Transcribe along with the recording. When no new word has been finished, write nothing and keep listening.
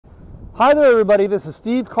Hi there everybody, this is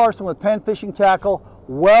Steve Carson with Penn Fishing Tackle.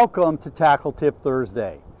 Welcome to Tackle Tip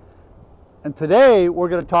Thursday. And today we're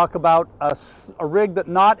going to talk about a rig that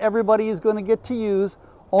not everybody is going to get to use,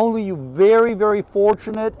 only you very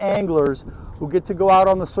fortunate anglers who get to go out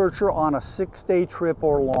on the Searcher on a 6-day trip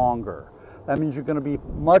or longer. That means you're going to be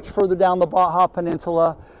much further down the Baja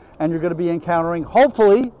Peninsula and you're going to be encountering,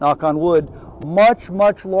 hopefully, knock on wood, much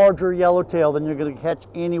larger yellowtail than you're going to catch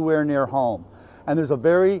anywhere near home. And there's a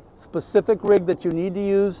very specific rig that you need to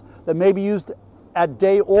use that may be used at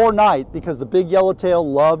day or night because the big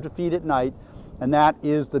yellowtail love to feed at night, and that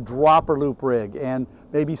is the dropper loop rig, and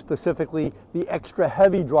maybe specifically the extra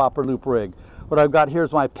heavy dropper loop rig. What I've got here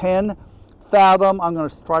is my Penn Fathom. I'm going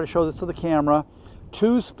to try to show this to the camera.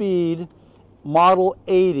 2-speed model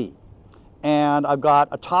 80. And I've got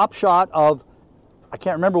a top shot of, I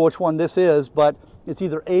can't remember which one this is, but it's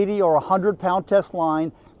either 80 or 100-pound test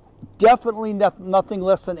line. Definitely nothing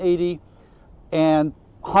less than 80, and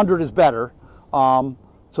 100 is better.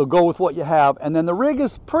 So go with what you have. And then the rig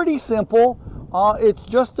is pretty simple. It's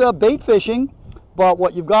just bait fishing, but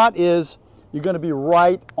what you've got is you're going to be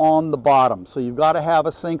right on the bottom. So you've got to have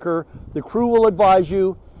a sinker. The crew will advise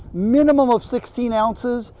you minimum of 16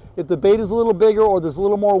 ounces. If the bait is a little bigger or there's a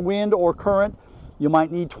little more wind or current, you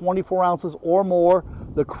might need 24 ounces or more.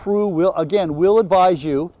 The crew will advise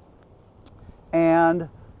you. And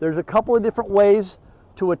there's a couple of different ways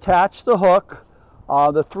to attach the hook,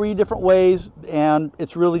 the 3 different ways, and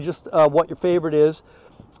it's really just what your favorite is.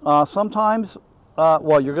 Sometimes,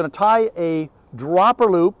 well, you're going to tie a dropper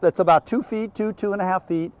loop that's about 2 feet, 2.5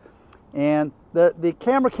 feet, and the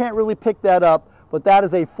camera can't really pick that up, but that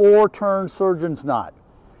is a 4-turn surgeon's knot.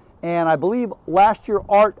 And I believe last year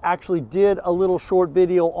Art actually did a little short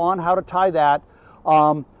video on how to tie that,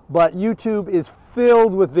 but YouTube is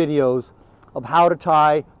filled with videos of how to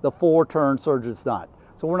tie the 4-turn surgeon's knot.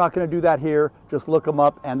 So we're not going to do that here, just look them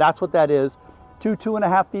up, and that's what that is.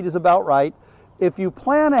 2.5 feet is about right. If you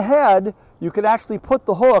plan ahead, you can actually put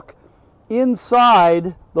the hook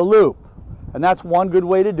inside the loop, and that's one good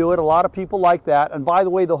way to do it. A lot of people like that. And by the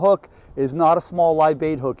way, the hook is not a small live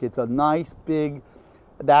bait hook. It's a nice big,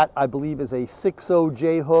 that I believe is a 6.0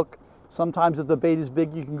 J hook. Sometimes if the bait is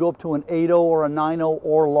big, you can go up to an 8.0 or a 9.0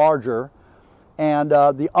 or larger. And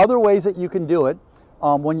the other ways that you can do it,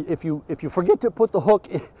 if you forget to put the hook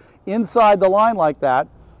inside the line like that,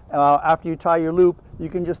 after you tie your loop, you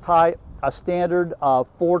can just tie a standard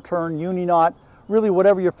 4-turn uni knot. Really,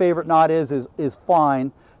 whatever your favorite knot is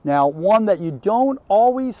fine. Now, one that you don't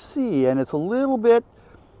always see, and it's a little bit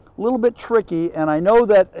tricky, and I know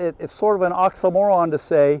that it's sort of an oxymoron to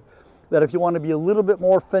say that if you want to be a little bit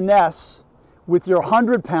more finesse with your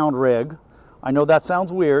 100-pound rig, I know that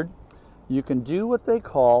sounds weird, you can do what they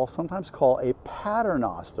sometimes call a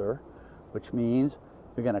paternoster, which means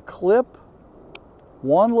you're going to clip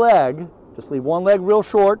one leg, just leave one leg real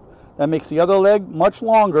short, that makes the other leg much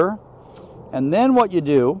longer, and then what you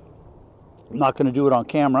do, I'm not going to do it on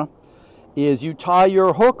camera, is you tie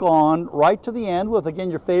your hook on right to the end with, again,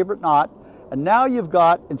 your favorite knot, and now you've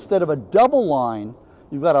got, instead of a double line,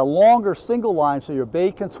 you've got a longer single line so your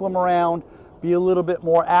bait can swim around, be a little bit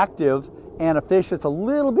more active, and a fish that's a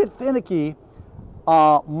little bit finicky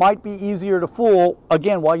might be easier to fool,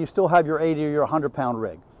 again, while you still have your 80 or your 100-pound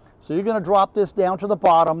rig. So you're going to drop this down to the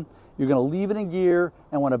bottom, you're going to leave it in gear,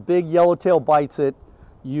 and when a big yellowtail bites it,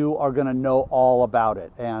 you are going to know all about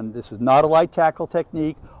it. And this is not a light tackle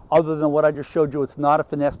technique. Other than what I just showed you, it's not a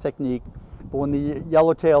finesse technique. But when the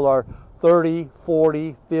yellowtail are 30,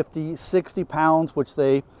 40, 50, 60 pounds, which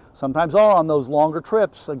they sometimes are on those longer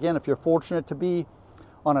trips, again, if you're fortunate to be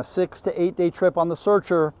on a 6 to 8 day trip on the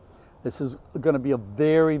Searcher, this is going to be a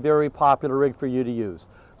very popular rig for you to use.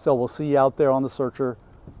 So we'll see you out there on the Searcher.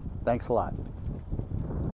 Thanks a lot.